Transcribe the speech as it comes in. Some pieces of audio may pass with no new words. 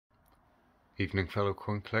Evening fellow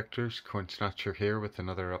coin collectors, Coin Snatcher here with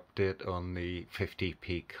another update on the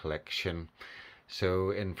 50p collection.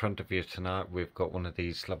 So in front of you tonight we've got one of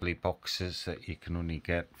these lovely boxes that you can only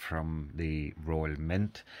get from the Royal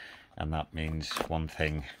Mint, and that means one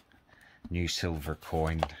thing: new silver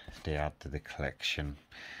coin to add to the collection.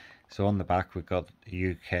 So on the back we've got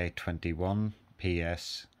UK 21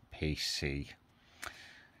 PS PC.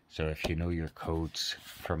 So if you know your codes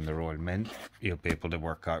from the Royal Mint, you'll be able to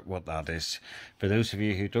work out what that is. For those of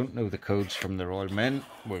you who don't know the codes from the Royal Mint,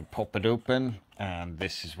 we'll pop it open, and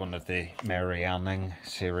this is one of the Mary Anning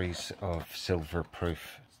series of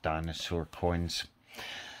silverproof dinosaur coins.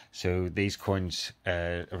 So these coins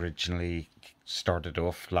originally started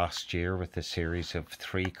off last year with a series of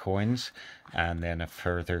 3 coins, and then a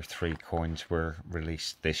further 3 coins were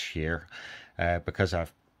released this year. Because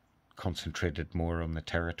I've concentrated more on the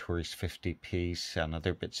Territories 50p's and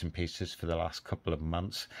other bits and pieces for the last couple of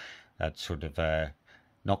months, that sort of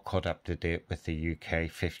not caught up to date with the UK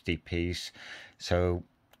 50p's. So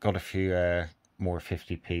got a few more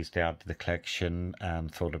 50p's to add to the collection,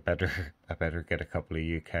 and thought I better get a couple of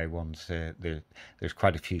UK ones. There's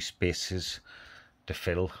quite a few spaces to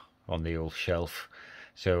fill on the old shelf.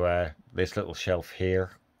 So this little shelf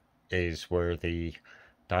here is where the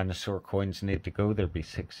dinosaur coins need to go. There'll be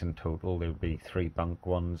 6 in total. There'll be 3 bunk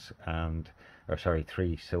ones, and 3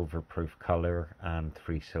 silverproof colour and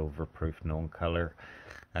 3 silverproof non-colour.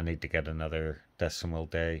 I need to get another decimal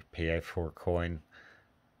day PA4 coin.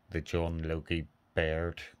 The John Logie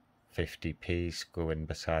Baird 50p's go in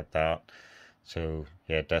beside that. So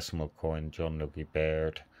yeah, decimal coin, John Logie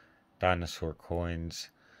Baird, dinosaur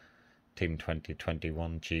coins, Team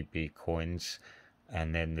 2021 GB coins,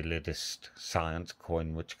 and then the latest science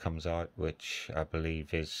coin which comes out, which I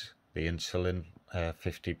believe is the insulin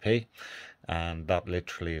 50p, and that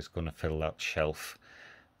literally is going to fill that shelf.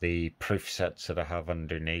 The proof sets that I have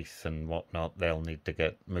underneath and whatnot, they'll need to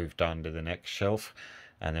get moved down to the next shelf,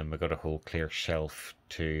 and then we've got a whole clear shelf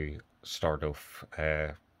to start off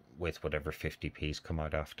with whatever 50p's come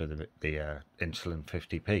out after the insulin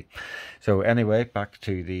 50p. So anyway, back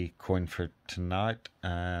to the coin for tonight,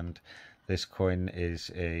 and this coin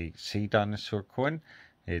is a sea dinosaur coin.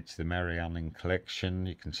 It's the Mary Anning collection.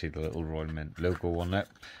 You can see the little Royal Mint logo on it,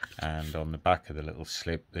 and on the back of the little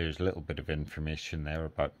slip there's a little bit of information there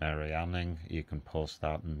about Mary Anning. You can pause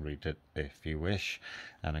that and read it if you wish.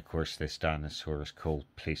 And of course this dinosaur is called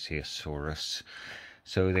Plesiosaurus.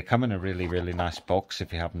 So they come in a really nice box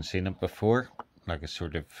if you haven't seen it before, like a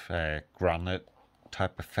sort of granite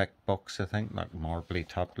type effect box, I think, like marbly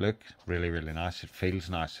type look. Really nice. It feels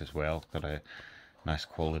nice as well, got a nice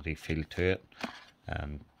quality feel to it.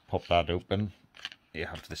 And pop that open, you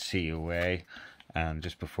have the COA, and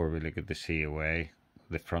just before we look at the COA,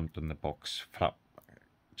 the front and the box flap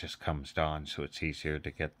just comes down, so it's easier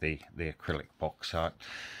to get the acrylic box out.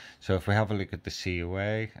 So if we have a look at the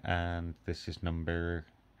COA, and this is number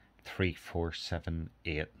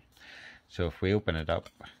 3478. So if we open it up,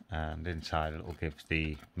 and inside it will give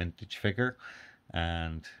the mintage figure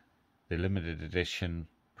and the limited edition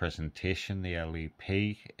presentation. The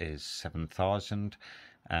LEP is 7,000,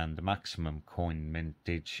 and the maximum coin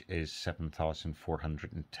mintage is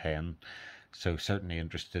 7,410. So certainly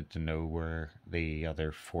interested to know where the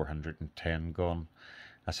other 410 gone.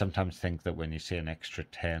 I sometimes think that when you see an extra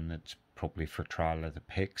 10, it's probably for trial of the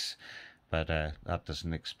picks, but that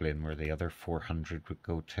doesn't explain where the other 400 would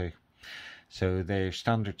go to. So their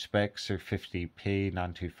standard specs are 50p,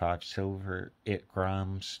 925 silver, 8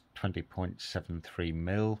 grams, 20.73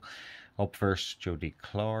 mil. Obverse Jody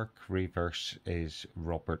Clark, reverse is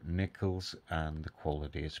Robert Nichols, and the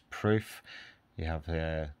quality is proof. You have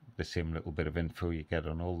the same little bit of info you get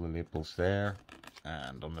on all the labels there,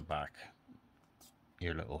 and on the back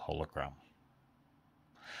your little hologram.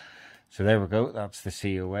 So there we go, that's the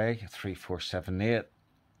COA 3478.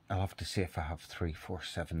 I'll have to see if I have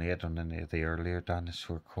 3478 on any of the earlier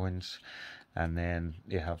dinosaur coins. And then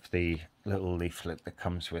you have the little leaflet that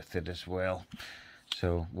comes with it as well.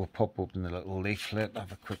 So we'll pop open the little leaflet,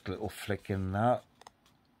 have a quick little flick in that.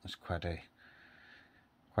 It's quite a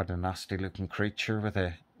nasty looking creature with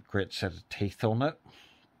a great set of teeth on it.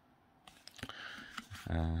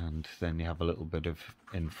 And then you have a little bit of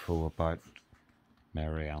info about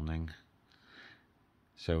Mary Anning.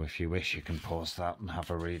 So if you wish, you can pause that and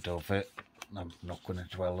have a read of it. I'm not going to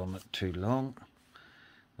dwell on it too long.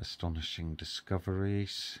 Astonishing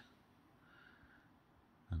discoveries.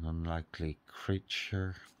 An unlikely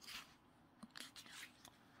creature.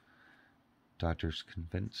 Dodgers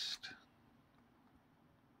convinced.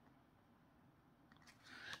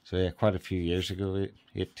 So yeah, quite a few years ago,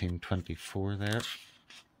 1824 there.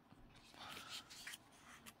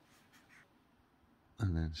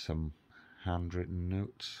 and then some handwritten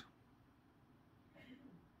notes.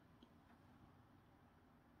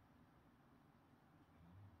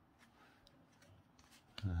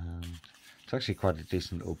 And it's actually quite a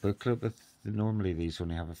decent little booklet. With normally these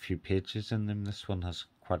only have a few pages in them. This one has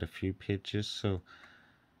quite a few pages, so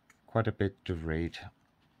quite a bit to read.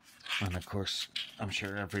 And of course, I'm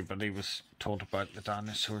sure everybody was taught about the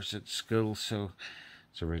dinosaurs at school, so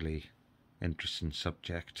it's a really interesting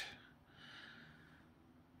subject.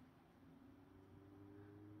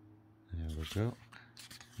 There we go.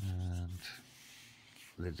 And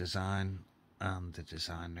the design and the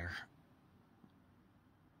designer.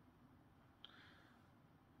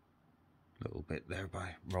 Little bit there by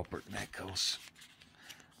Robert Nichols.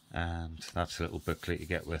 And that's a little booklet you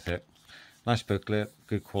get with it. Nice booklet,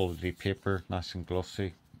 good quality paper, nice and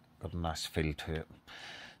glossy, got a nice feel to it.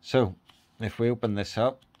 So if we open this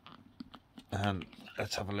up and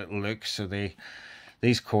let's have a little look. So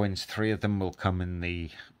these coins, 3 of them will come in the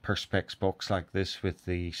perspex box like this with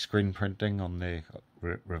the screen printing on the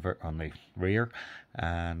rear,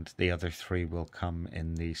 and the other 3 will come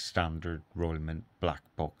in the standard Royal Mint black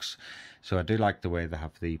box. So I do like the way they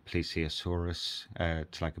have the plesiosaurus.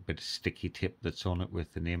 It's like a bit of sticky tip that's on it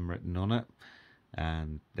with the name written on it,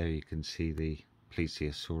 and there you can see the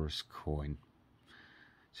plesiosaurus coin.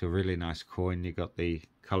 So really nice coin. You got the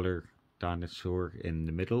color dinosaur in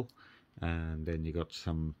the middle, and then you got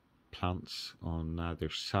some plants on either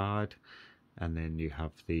side, and then you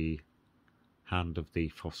have the hand of the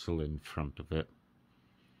fossil in front of it.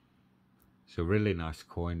 So really nice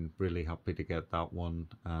coin, really happy to get that one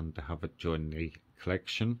and to have it join the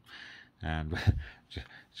collection. And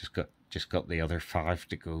just got the other 5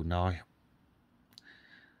 to go now.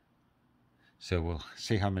 So we'll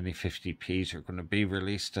see how many 50p's are going to be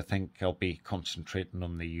released. I think I'll be concentrating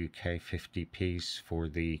on the UK 50p's for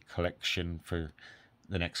the collection for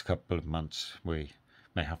the next couple of months. We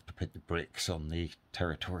may have to put the brakes on the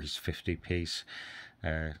territories 50p's.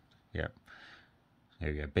 Yeah.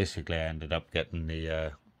 There you go. Basically, I ended up getting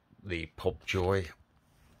the Pop Joy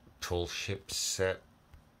Tall Ships set,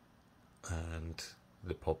 and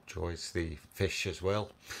the Pop Joy's the fish as well.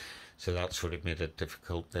 So that sort of made it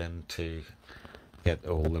difficult then to get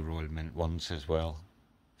all the Royal Mint ones as well.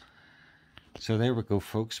 So there we go,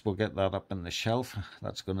 folks. We'll get that up in the shelf.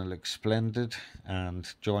 That's going to look splendid.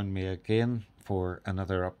 And join me again for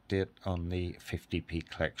another update on the 50p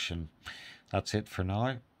collection. That's it for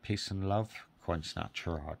now. Peace and love. Coin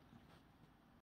Snatcher out.